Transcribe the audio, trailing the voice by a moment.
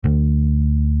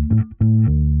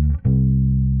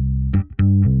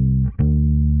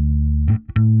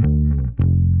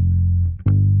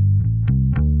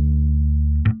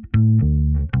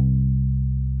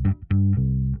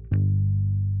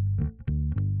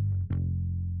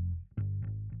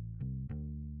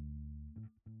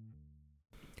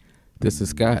This is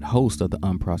Scott, host of the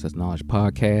Unprocessed Knowledge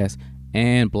Podcast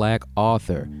and Black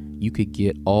author. You could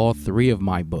get all three of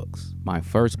my books. My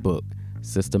first book,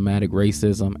 Systematic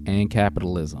Racism and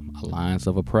Capitalism, A Alliance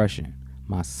of Oppression.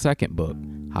 My second book,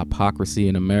 Hypocrisy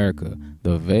in America,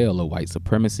 The Veil of White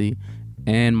Supremacy.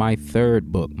 And my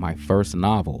third book, my first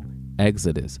novel,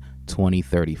 Exodus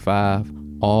 2035,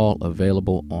 all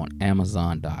available on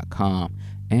Amazon.com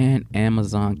and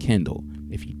Amazon Kindle.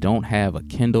 If you don't have a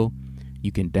Kindle,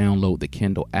 you can download the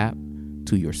Kindle app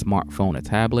to your smartphone or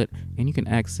tablet, and you can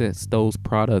access those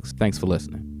products. Thanks for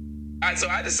listening. All right, so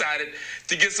I decided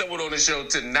to get someone on the show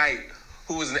tonight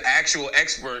who is an actual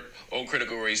expert on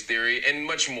critical race theory and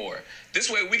much more. This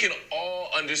way we can all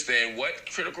understand what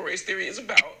critical race theory is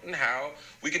about and how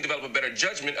we can develop a better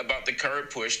judgment about the current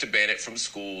push to ban it from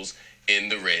schools in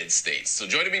the red states. So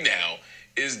joining me now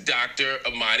is Dr.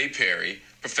 Imani Perry,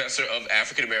 Professor of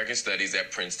African American Studies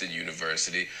at Princeton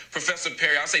University. Professor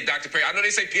Perry, I'll say Dr. Perry. I know they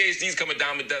say PhDs come a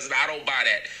dime a dozen. I don't buy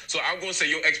that. So I'm going to say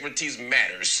your expertise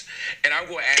matters. And I'm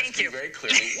going to ask you very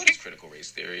clearly, what is critical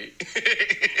race theory?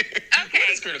 Okay. What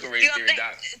is critical race theory,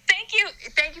 Doc? Thank you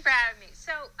for having me.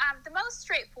 So the most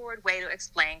straightforward way to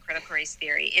explain critical race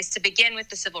theory is to begin with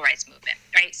the civil rights movement,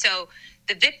 right? So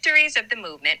the victories of the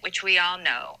movement, which we all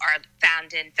know, are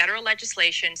found in federal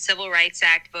legislation, Civil Rights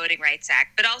Act, Voting Rights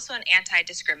Act, but also in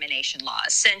anti-discrimination law,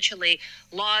 essentially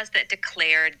laws that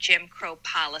declared Jim Crow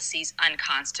policies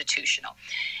unconstitutional.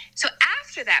 So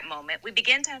after that moment, we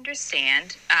begin to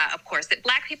understand, of course, that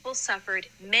Black people suffered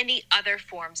many other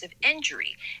forms of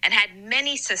injury and had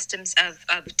many systems of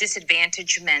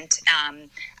disadvantagement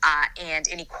and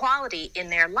inequality in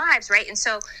their lives, right? And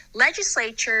so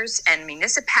legislatures and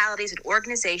municipalities and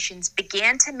organizations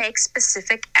began to make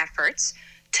specific efforts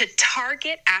to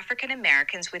target African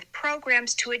Americans with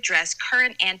programs to address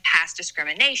current and past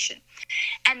discrimination.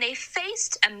 And they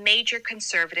faced a major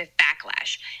conservative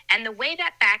backlash. And the way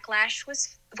that backlash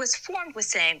was formed was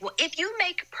saying, well, if you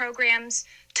make programs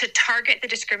to target the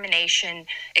discrimination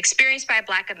experienced by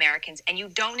Black Americans and you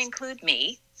don't include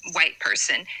me, white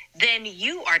person, then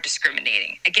you are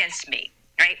discriminating against me.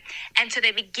 Right? And so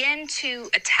they begin to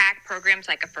attack programs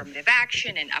like affirmative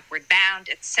action and upward bound,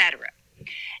 etc.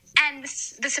 And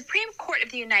the Supreme Court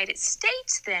of the United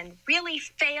States then really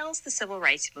fails the civil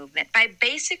rights movement by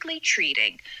basically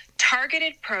treating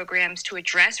targeted programs to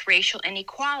address racial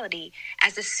inequality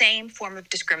as the same form of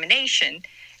discrimination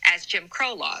as Jim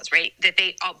Crow laws, right? That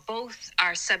they both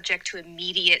are subject to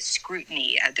immediate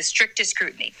scrutiny, the strictest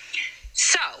scrutiny.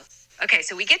 So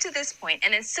we get to this point,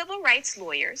 and then civil rights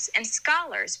lawyers and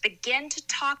scholars begin to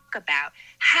talk about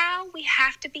how we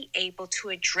have to be able to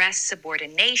address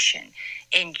subordination,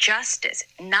 injustice,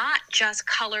 not just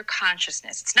color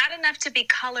consciousness. It's not enough to be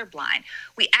colorblind.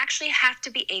 We actually have to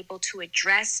be able to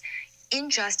address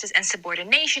injustice and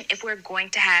subordination if we're going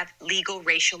to have legal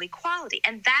racial equality.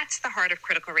 And that's the heart of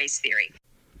critical race theory.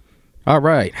 All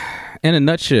right. In a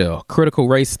nutshell, critical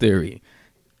race theory.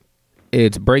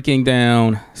 It's breaking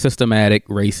down systematic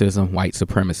racism, white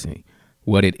supremacy,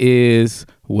 what it is,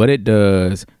 what it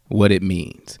does, what it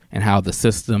means, and how the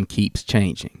system keeps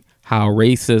changing, how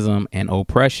racism and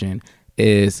oppression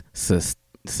is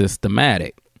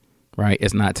systematic, right?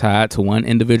 It's not tied to one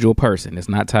individual person. It's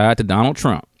not tied to Donald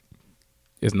Trump.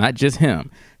 It's not just him.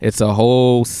 It's a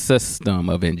whole system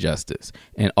of injustice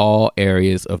in all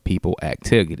areas of people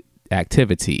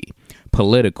activity,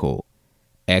 political,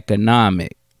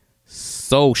 economic,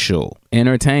 social,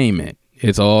 entertainment.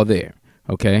 It's all there.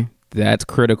 Okay. That's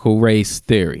critical race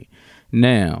theory.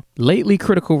 Now, lately,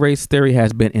 critical race theory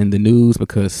has been in the news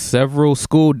because several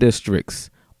school districts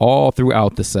all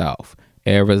throughout the South,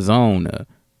 Arizona,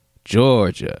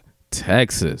 Georgia,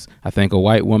 Texas. I think a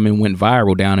white woman went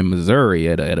viral down in Missouri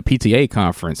at a PTA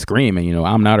conference screaming,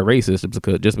 I'm not a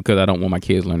racist just because I don't want my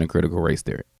kids learning critical race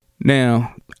theory.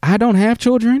 Now, I don't have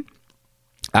children.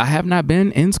 I have not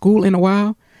been in school in a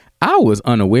while. I was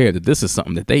unaware that this is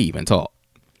something that they even taught.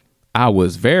 I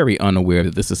was very unaware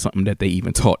that this is something that they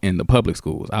even taught in the public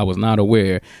schools. I was not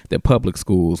aware that public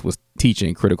schools was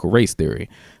teaching critical race theory.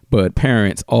 But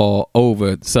parents all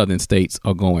over southern states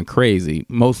are going crazy,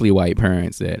 mostly white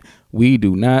parents, that we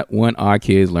do not want our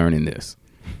kids learning this.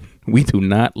 We do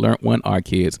not want our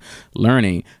kids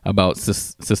learning about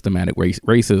systematic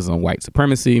racism, white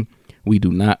supremacy. We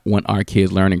do not want our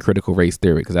kids learning critical race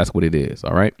theory, because that's what it is.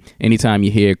 All right. Anytime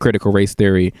you hear critical race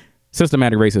theory,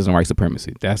 systematic racism, white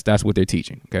supremacy, that's what they're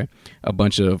teaching. OK, a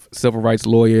bunch of civil rights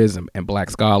lawyers and black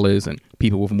scholars and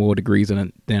people with more degrees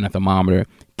than a thermometer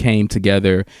came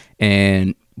together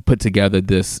and put together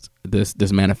this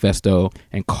manifesto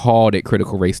and called it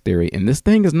critical race theory. And this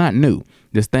thing is not new.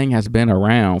 This thing has been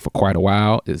around for quite a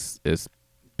while. It's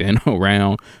been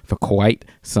around for quite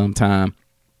some time.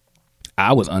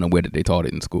 I was unaware that they taught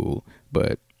it in school,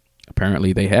 but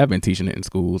apparently they have been teaching it in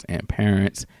schools, and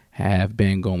parents have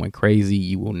been going crazy.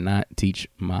 You will not teach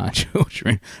my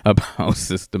children about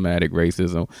systematic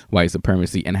racism, white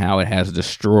supremacy, and how it has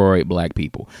destroyed black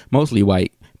people. Mostly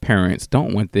white parents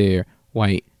don't want their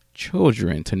white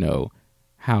children to know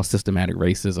how systematic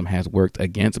racism has worked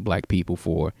against black people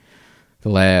for the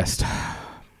last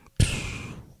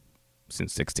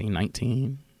since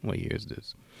 1619. What year is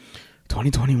this?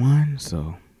 2021.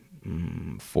 So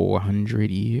 400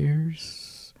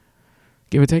 years,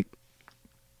 give or take.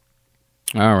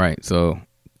 All right, so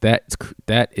that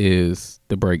is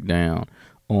the breakdown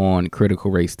on critical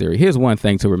race theory. Here's one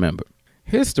thing to remember.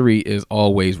 History is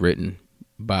always written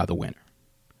by the winner.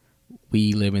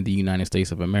 We live in the United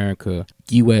States of America.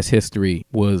 U.S. history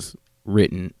was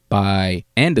written by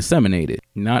and disseminated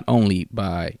not only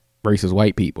by racist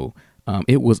white people.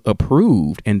 It was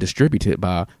approved and distributed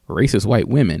by racist white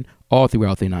women all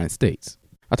throughout the United States.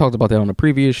 I talked about that on the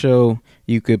previous show.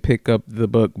 You could pick up the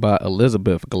book by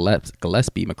Elizabeth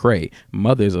Gillespie McCrae,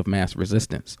 Mothers of Mass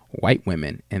Resistance, White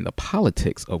Women and the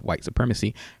Politics of White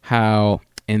Supremacy, how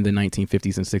in the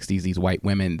 1950s and 60s, these white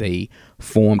women, they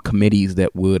formed committees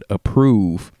that would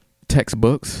approve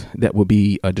textbooks that would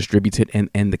be distributed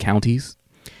in the counties.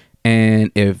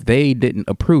 And if they didn't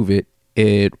approve it,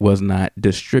 it was not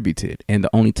distributed. And the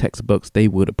only textbooks they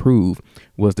would approve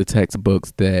was the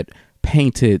textbooks that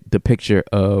painted the picture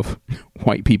of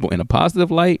white people in a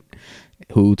positive light,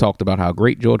 who talked about how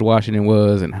great George Washington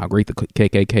was and how great the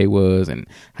KKK was and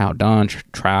how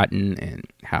downtrodden and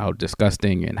how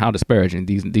disgusting and how disparaging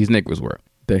these niggers were.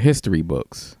 The history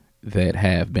books that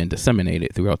have been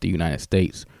disseminated throughout the United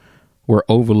States were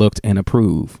overlooked and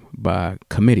approved by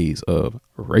committees of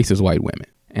racist white women.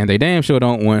 And they damn sure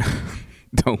don't want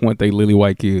they lily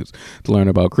white kids to learn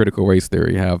about critical race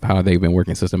theory, how they've been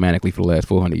working systematically for the last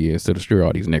 400 years to destroy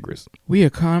all these niggers. We are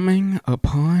coming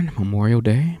upon Memorial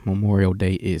Day. Memorial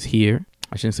Day is here.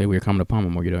 I shouldn't say we are coming upon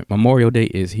Memorial Day. Memorial Day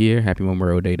is here. Happy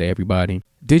Memorial Day to everybody.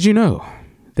 Did you know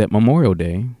that Memorial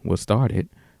Day was started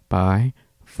by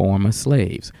former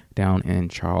slaves down in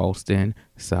Charleston,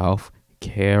 South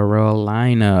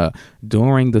Carolina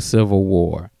during the Civil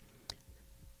War?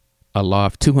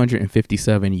 Aloft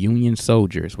 257 Union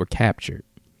soldiers were captured,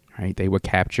 right? They were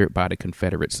captured by the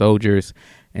Confederate soldiers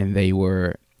and they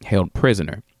were held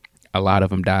prisoner. A lot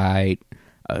of them died.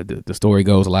 The story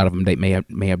goes, a lot of them they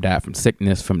may have died from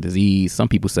sickness, from disease. Some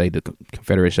people say the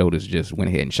Confederate soldiers just went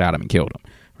ahead and shot them and killed them,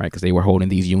 right? Because they were holding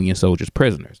these Union soldiers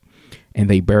prisoners. And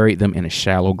they buried them in a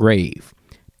shallow grave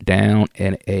down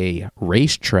at a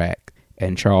racetrack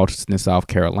in Charleston, South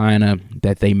Carolina,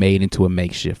 that they made into a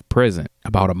makeshift prison.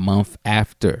 About a month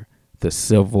after the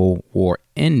Civil War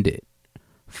ended,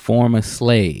 former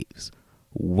slaves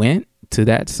went to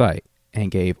that site and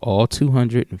gave all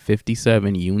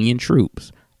 257 Union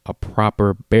troops a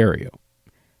proper burial.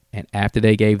 And after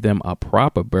they gave them a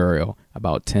proper burial,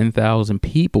 about 10,000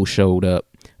 people showed up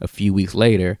a few weeks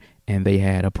later and they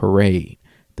had a parade.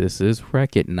 This is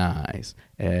recognized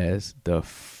as the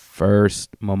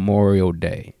first Memorial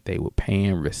Day. They were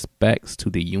paying respects to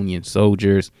the Union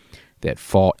soldiers that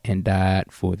fought and died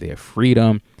for their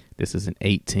freedom. This is in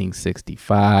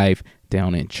 1865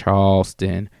 down in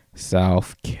Charleston,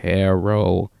 South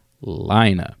Carolina.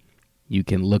 You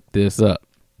can look this up.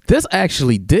 This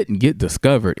actually didn't get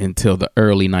discovered until the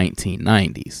early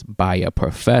 1990s by a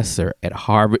professor at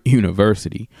Harvard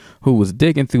University who was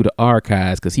digging through the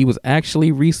archives because he was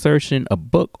actually researching a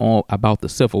book about the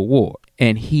Civil War.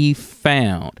 And he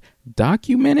found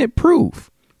documented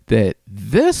proof that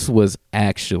this was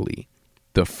actually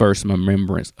the first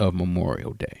remembrance of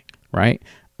Memorial Day, right?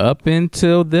 Up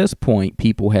until this point,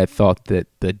 people had thought that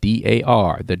the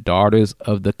DAR, the Daughters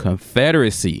of the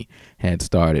Confederacy, had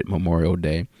started Memorial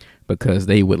Day because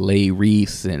they would lay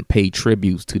wreaths and pay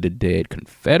tributes to the dead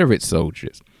Confederate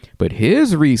soldiers. But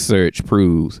his research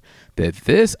proves that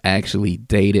this actually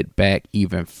dated back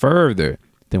even further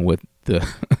than what the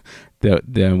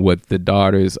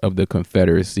Daughters of the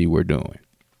Confederacy were doing.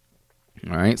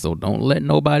 All right, so don't let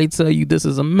nobody tell you this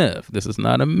is a myth. This is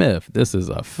not a myth. This is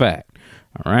a fact.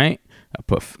 All right.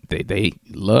 They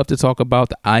love to talk about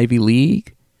the Ivy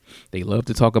League. They love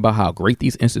to talk about how great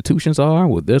these institutions are.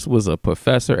 Well, this was a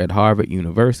professor at Harvard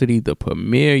University, the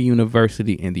premier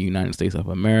university in the United States of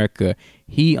America.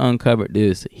 He uncovered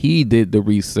this. He did the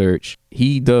research.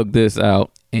 He dug this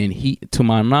out. And he, to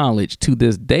my knowledge, to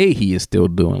this day, he is still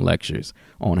doing lectures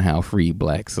on how free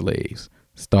black slaves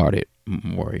started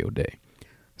Memorial Day.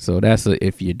 So that's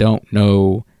if you don't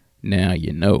know, now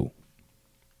you know.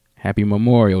 Happy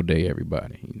Memorial Day,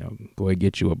 everybody. You know, go ahead,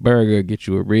 get you a burger, get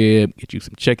you a rib, get you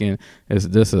some chicken. It's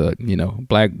this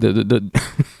black.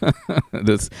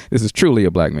 This is truly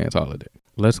a black man's holiday.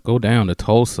 Let's go down to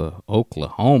Tulsa,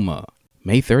 Oklahoma.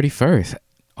 May 31st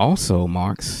also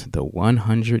marks the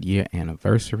 100-year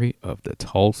anniversary of the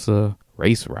Tulsa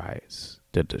race riots,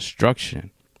 the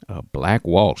destruction of Black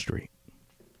Wall Street.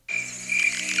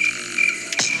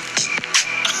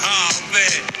 Oh,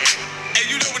 man. Hey,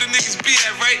 you know where the niggas be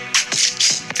at, right?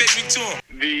 Take me to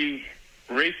them. The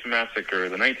race massacre,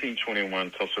 the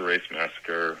 1921 Tulsa race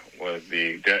massacre, was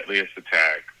the deadliest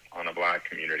attack on a black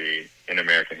community in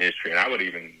American history. And I would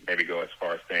even maybe go as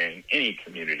far as saying any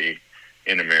community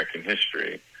in American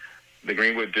history. The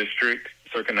Greenwood District,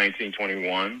 circa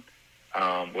 1921,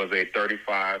 was a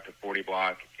 35 to 40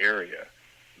 block area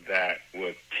that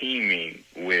was teeming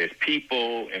with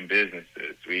people and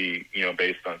businesses. We,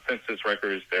 based on census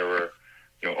records, there were,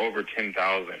 over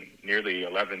 10,000, nearly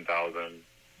 11,000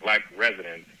 black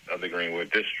residents of the Greenwood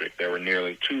District. There were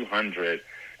nearly 200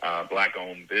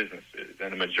 black-owned businesses,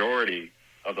 and the majority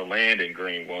of the land in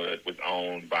Greenwood was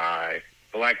owned by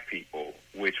black people,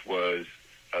 which was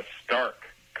a stark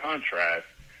contrast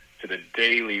to the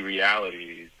daily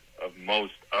realities of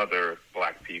most other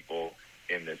black people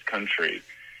in this country.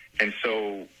 And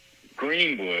so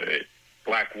Greenwood,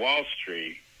 Black Wall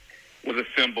Street, was a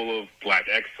symbol of black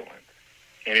excellence,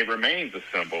 and it remains a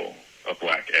symbol of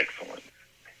black excellence.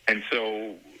 And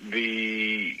so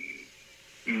the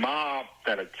mob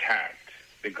that attacked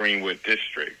the Greenwood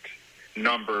District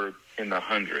numbered in the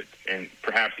hundreds and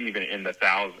perhaps even in the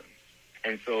thousands.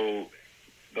 And so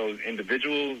those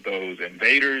individuals, those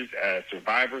invaders, as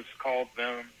survivors called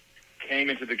them, came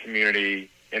into the community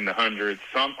in the hundreds,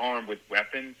 some armed with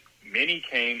weapons. Many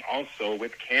came also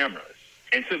with cameras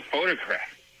and took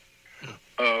photographs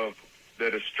of the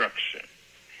destruction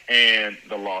and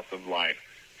the loss of life.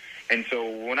 And so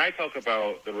when I talk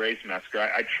about the race massacre,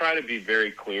 I try to be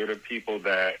very clear to people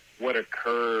that what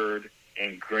occurred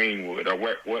in Greenwood, or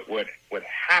what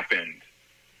happened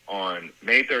on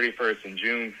May 31st and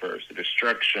June 1st, the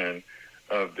destruction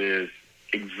of this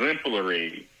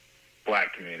exemplary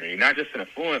black community, not just an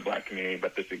affluent black community,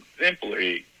 but this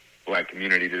exemplary black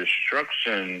community, the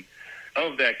destruction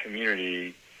of that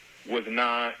community was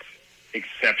not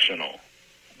exceptional.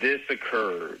 This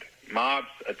occurred. Mobs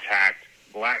attacked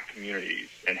black communities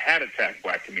and had attacked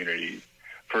black communities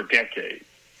for decades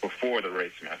before the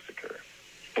race massacre.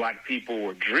 Black people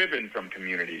were driven from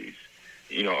communities,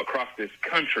 across this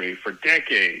country for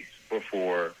decades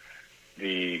before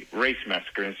the race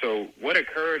massacre. And so what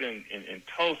occurred in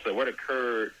Tulsa, what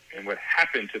occurred and what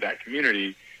happened to that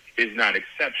community is not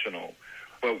exceptional.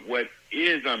 But what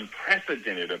is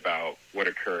unprecedented about what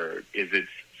occurred is its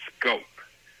scope,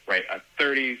 right? A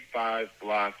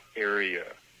 35-block area,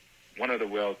 one of the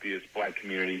wealthiest black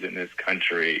communities in this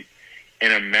country,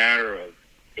 in a matter of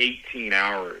 18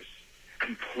 hours,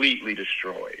 completely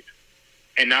destroyed.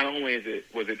 And not only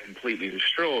was it completely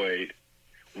destroyed,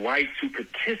 whites who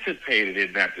participated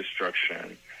in that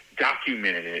destruction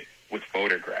documented it with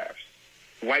photographs.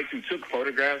 Whites who took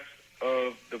photographs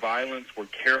of the violence were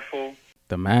careful.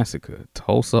 The massacre,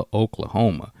 Tulsa,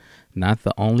 Oklahoma, not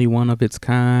the only one of its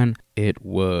kind. It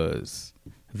was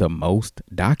the most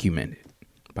documented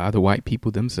by the white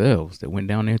people themselves that went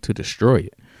down there to destroy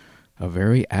it. A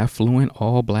very affluent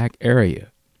all-black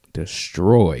area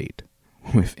destroyed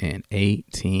within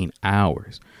 18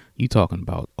 hours. You talking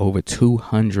about over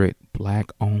 200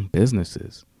 black-owned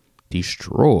businesses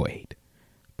destroyed,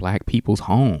 black people's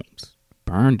homes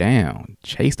burned down,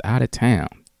 chased out of town,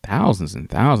 thousands and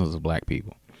thousands of black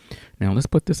people. Now, let's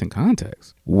put this in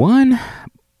context. One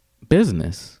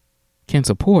business can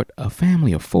support a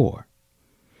family of 4.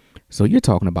 So you're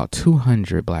talking about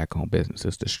 200 black-owned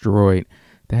businesses destroyed.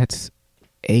 That's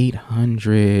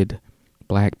 800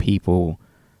 black people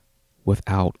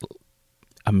without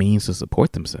a means to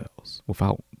support themselves,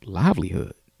 without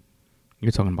livelihood.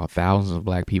 You're talking about thousands of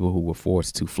black people who were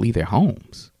forced to flee their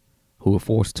homes, who were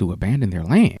forced to abandon their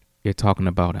land. You're talking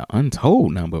about an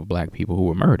untold number of black people who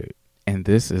were murdered. And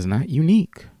this is not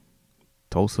unique.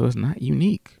 Tulsa is not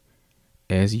unique,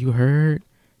 as you heard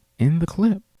in the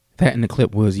clip. That in the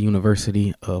clip was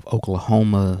University of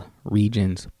Oklahoma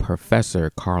Region's Professor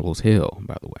Carlos Hill,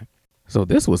 by the way. So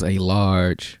this was a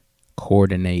large,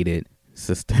 coordinated,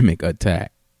 systemic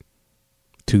attack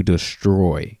to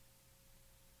destroy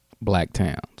black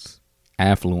towns,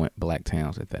 affluent black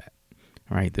towns at that.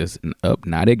 All right, this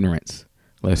not ignorance.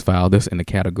 Let's file this in the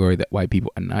category that white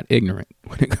people are not ignorant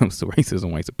when it comes to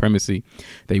racism, white supremacy.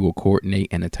 They will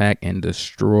coordinate an attack and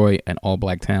destroy an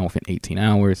all-black town within 18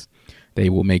 hours. They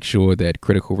will make sure that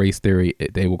critical race theory,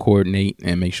 they will coordinate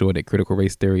and make sure that critical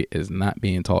race theory is not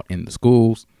being taught in the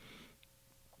schools.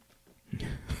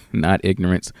 Not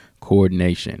ignorance,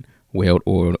 coordination,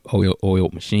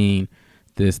 well-oiled machine.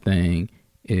 This thing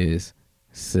is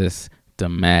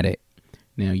systematic.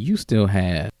 Now, you still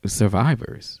have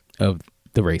survivors of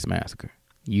the race massacre.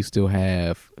 You still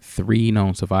have 3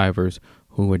 known survivors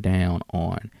who were down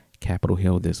on Capitol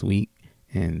Hill this week,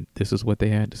 and this is what they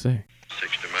had to say.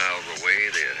 60 miles away,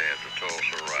 they had the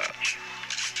Tulsa riots.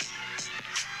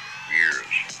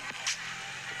 Years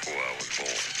before I was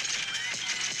born.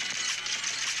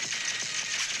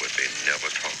 But they never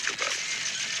talked about it.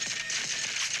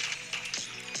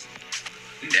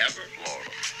 Never?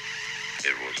 Slaughter.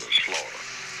 It was a slaughter.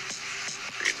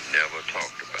 They never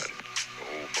talked about it. The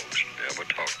old folks never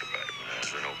talked about it when I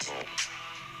was in Oklahoma.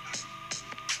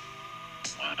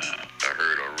 I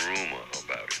heard a rumor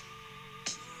about it.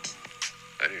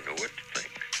 I didn't know what to think.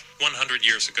 100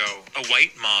 years ago, a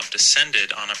white mob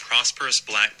descended on a prosperous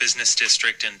black business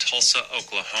district in Tulsa,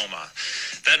 Oklahoma.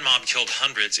 That mob killed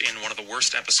hundreds in one of the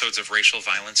worst episodes of racial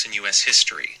violence in U.S.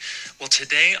 history. Well,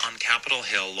 today on Capitol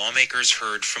Hill, lawmakers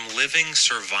heard from living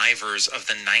survivors of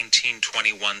the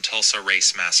 1921 Tulsa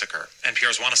Race Massacre.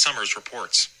 NPR's Juana Summers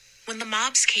reports. When the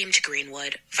mobs came to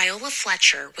Greenwood, Viola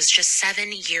Fletcher was just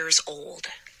 7 years old.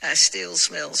 I still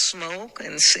smell smoke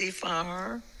and see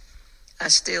fire. I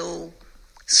still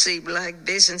see black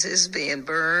businesses being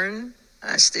burned.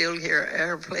 I still hear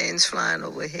airplanes flying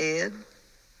overhead.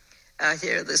 I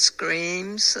hear the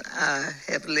screams. I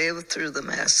have lived through the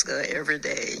massacre every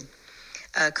day.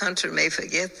 Our country may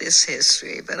forget this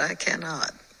history, but I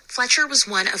cannot. Fletcher was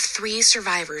one of 3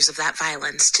 survivors of that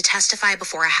violence to testify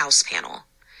before a House panel.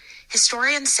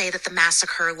 Historians say that the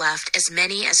massacre left as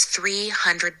many as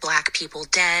 300 black people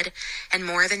dead and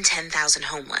more than 10,000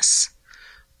 homeless.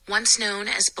 Once known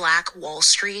as Black Wall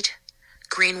Street,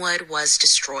 Greenwood was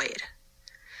destroyed.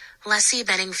 Leslie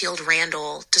Benningfield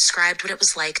Randall described what it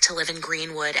was like to live in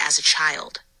Greenwood as a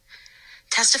child.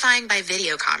 Testifying by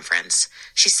video conference,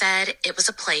 she said it was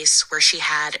a place where she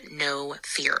had no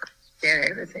fear. Then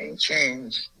everything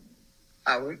changed.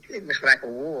 It was like a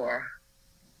war.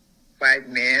 White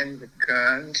men with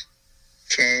guns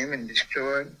came and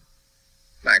destroyed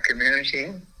my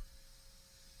community.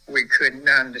 We couldn't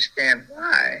understand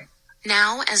why.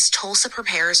 Now, as Tulsa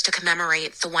prepares to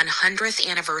commemorate the 100th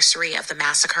anniversary of the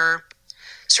massacre,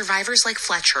 survivors like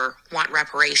Fletcher want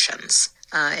reparations.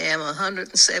 I am a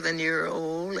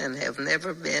 107-year-old and have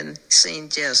never seen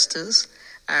justice.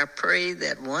 I pray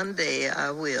that one day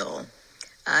I will.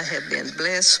 I have been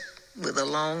blessed with a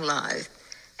long life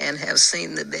and have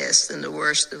seen the best and the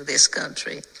worst of this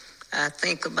country. I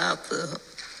think about the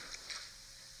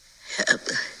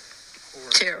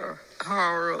terror,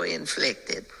 horror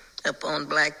inflicted upon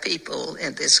black people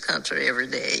in this country every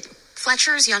day.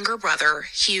 Fletcher's younger brother,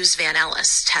 Hughes Van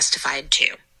Ellis, testified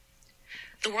too.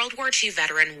 The World War II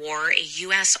veteran wore a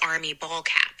U.S. Army ball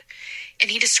cap,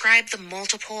 and he described the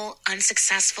multiple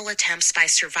unsuccessful attempts by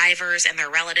survivors and their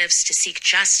relatives to seek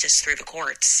justice through the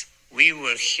courts. We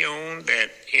were shown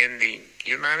that in the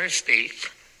United States,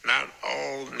 not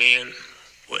all men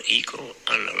were equal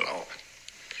under law.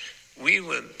 We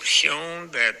were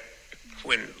shown that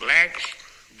when black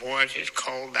voices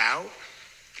called out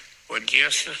for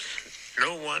justice,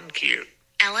 no one cared.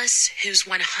 Ellis, who's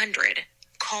 100,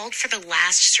 called for the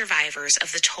last survivors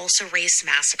of the Tulsa Race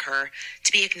Massacre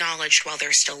to be acknowledged while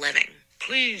they're still living.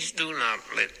 Please do not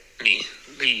let me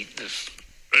leave this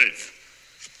earth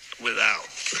without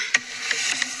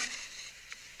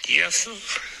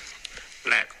justice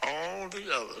like all the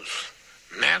others.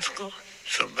 Massacre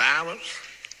survivors,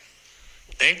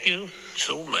 thank you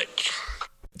so much.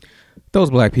 Those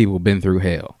black people been through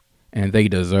hell, and they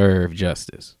deserve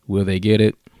justice. Will they get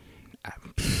it?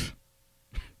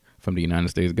 From the United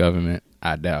States government,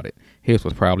 I doubt it. Here's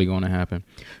what's probably going to happen.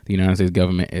 The United States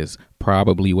government is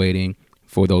probably waiting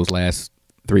for those last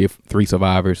three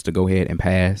survivors to go ahead and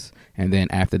pass. And then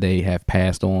after they have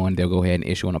passed on, they'll go ahead and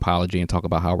issue an apology and talk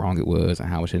about how wrong it was and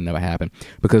how it should never happen.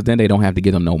 Because then they don't have to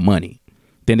give them no money.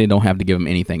 Then they don't have to give them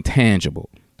anything tangible,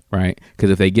 right? Because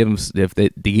if they give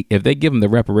them the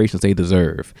reparations they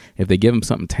deserve, if they give them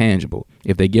something tangible,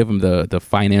 if they give them the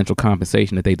financial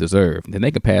compensation that they deserve, then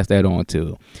they can pass that on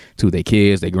to their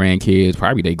kids, their grandkids,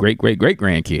 probably their great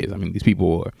grandkids. I mean, these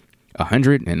people are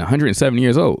 100 and 107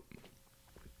 years old.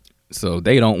 So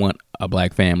they don't want a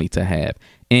black family to have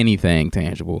anything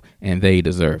tangible, and they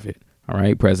deserve it. All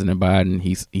right, President Biden,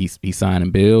 he's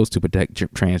signing bills to protect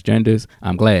transgenders.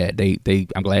 I'm glad they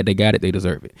got it. They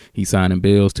deserve it. He's signing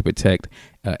bills to protect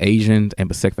Asians and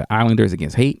Pacific Islanders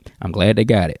against hate. I'm glad they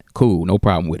got it. Cool, no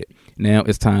problem with it. Now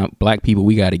it's time, black people,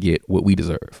 we got to get what we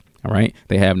deserve. All right.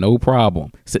 They have no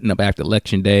problem sitting up after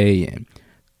election day and,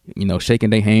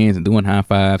 shaking their hands and doing high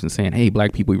fives and saying, hey,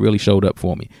 black people, you really showed up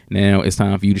for me. Now it's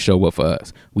time for you to show up for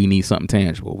us. We need something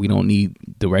tangible. We don't need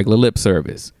the regular lip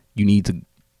service.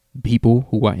 People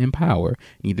who are in power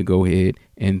need to go ahead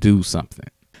and do something.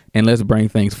 And let's bring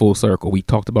things full circle. We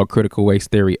talked about critical race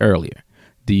theory earlier.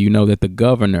 Do you know that the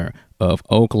governor of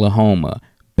Oklahoma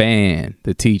banned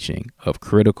the teaching of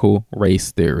critical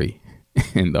race theory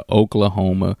in the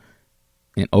Oklahoma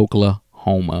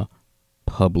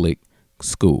public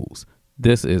schools?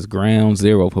 This is ground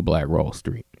zero for Black Wall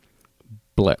Street.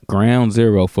 Ground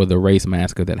zero for the race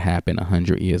massacre that happened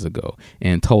 100 years ago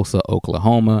in Tulsa,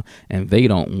 Oklahoma. And they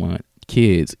don't want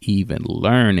kids even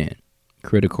learning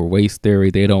critical race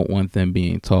theory. They don't want them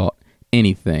being taught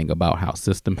anything about how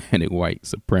systematic white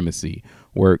supremacy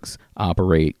works,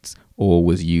 operates, or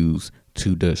was used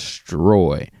to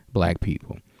destroy black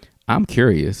people. I'm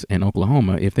curious in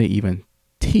Oklahoma if they even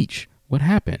teach what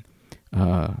happened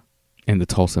in the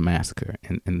Tulsa massacre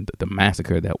and the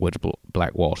massacre that was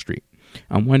Black Wall Street.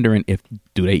 I'm wondering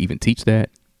do they even teach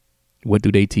that? What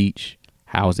do they teach?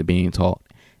 How is it being taught?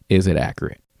 Is it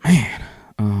accurate? Man.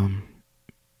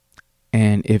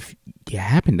 And if you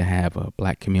happen to have a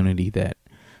black community that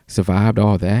survived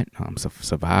all that,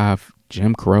 survived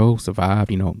Jim Crow,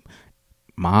 survived,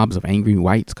 mobs of angry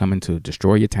whites coming to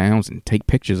destroy your towns and take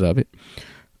pictures of it.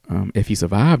 If you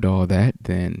survived all that,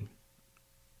 then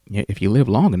if you live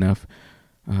long enough,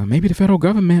 maybe the federal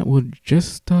government will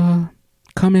just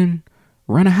come and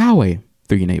run a highway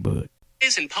through your neighborhood.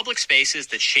 And public spaces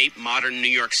that shape modern New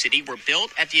York City were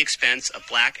built at the expense of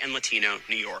Black and Latino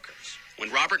New Yorkers. When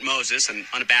Robert Moses, an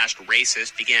unabashed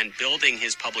racist, began building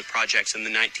his public projects in the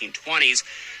 1920s,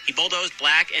 he bulldozed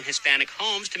Black and Hispanic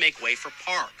homes to make way for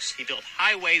parks. He built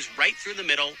highways right through the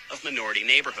middle of minority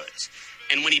neighborhoods.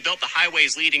 And when he built the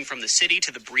highways leading from the city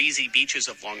to the breezy beaches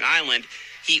of Long Island,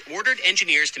 he ordered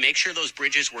engineers to make sure those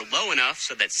bridges were low enough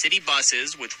so that city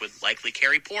buses, which would likely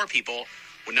carry poor people,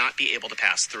 would not be able to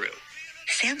pass through.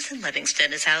 Samson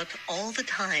Livingston is out all the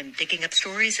time digging up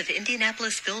stories of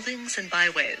Indianapolis buildings and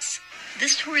byways.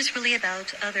 This tour is really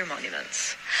about other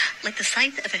monuments, like the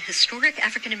site of a historic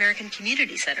African-American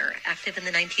community center active in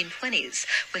the 1920s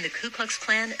when the Ku Klux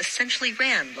Klan essentially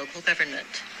ran local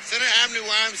government. Center Avenue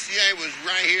YMCA was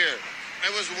right here.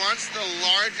 It was once the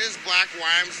largest black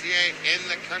YMCA in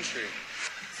the country.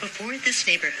 Before this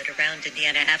neighborhood around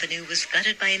Indiana Avenue was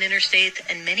gutted by an interstate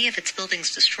and many of its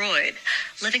buildings destroyed,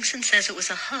 Livingston says it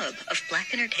was a hub of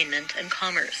black entertainment and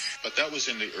commerce. But that was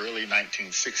in the early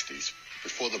 1960s,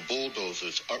 before the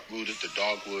bulldozers uprooted the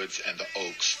dogwoods and the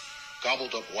oaks,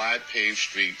 gobbled up wide paved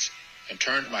streets, and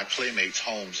turned my playmates'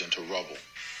 homes into rubble.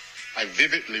 I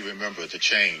vividly remember the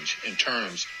change in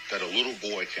terms that a little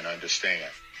boy can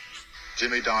understand.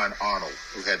 Jimmy Don Arnold,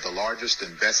 who had the largest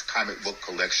and best comic book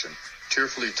collection,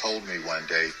 tearfully told me one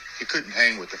day he couldn't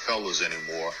hang with the fellows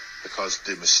anymore because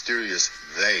the mysterious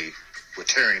they were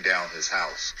tearing down his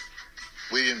house.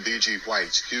 William B.G.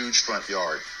 White's huge front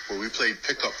yard, where we played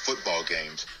pickup football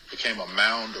games, became a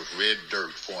mound of red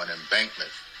dirt for an embankment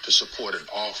to support an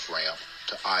off-ramp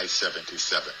to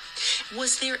I-77.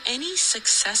 Was there any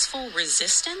successful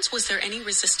resistance? Was there any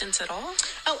resistance at all?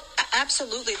 Oh,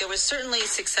 absolutely. There was certainly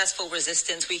successful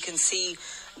resistance. We can see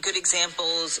good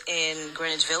examples in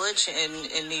Greenwich Village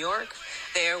in New York.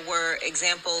 There were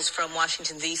examples from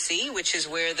Washington, D.C., which is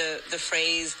where the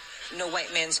phrase "no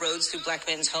white man's roads through black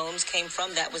men's homes" came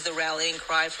from. That was the rallying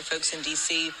cry for folks in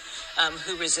D.C.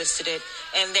 Who resisted it.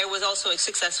 And there was also a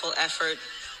successful effort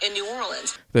in New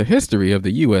Orleans. The history of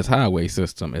the U.S. highway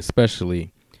system,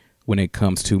 especially when it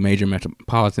comes to major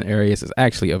metropolitan areas, is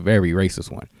actually a very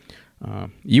racist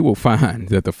one. You will find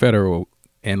that the federal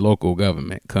and local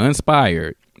government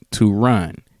conspired to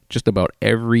run just about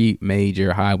every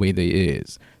major highway there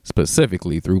is,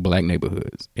 specifically through black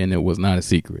neighborhoods, and it was not a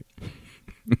secret.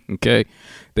 Okay,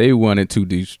 they wanted to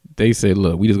do. They said,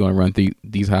 "Look, we just going to run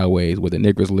these highways where the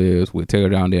niggers lives. We'll tear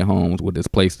down their homes. We'll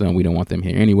displace them. We don't want them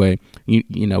here anyway.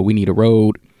 You know, we need a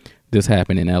road." This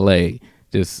happened in L.A.,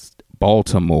 just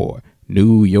Baltimore,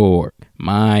 New York,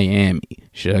 Miami,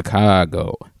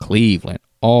 Chicago, Cleveland,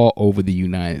 all over the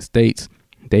United States.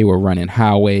 They were running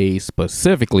highways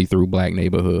specifically through black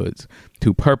neighborhoods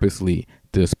to purposely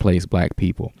displace black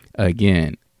people.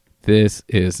 Again, this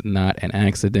is not an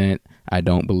accident. I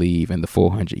don't believe in the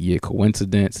 400-year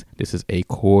coincidence. This is a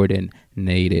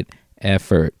coordinated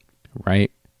effort,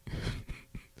 right?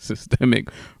 Systemic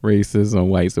racism,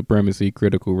 white supremacy,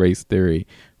 critical race theory,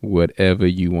 whatever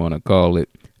you want to call it.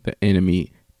 The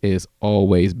enemy is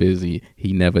always busy.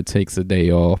 He never takes a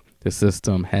day off. The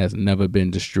system has never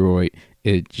been destroyed.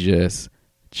 It just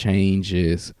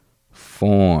changes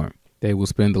form. They will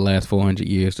spend the last 400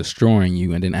 years destroying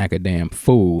you and then act a damn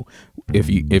fool if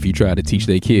you try to teach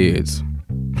their kids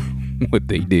what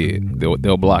they did.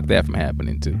 They'll block that from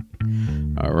happening too.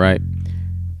 All right.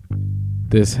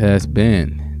 This has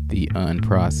been the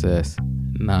Unprocessed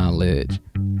Knowledge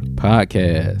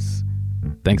Podcast.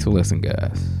 Thanks for listening,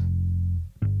 guys.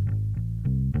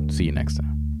 See you next time.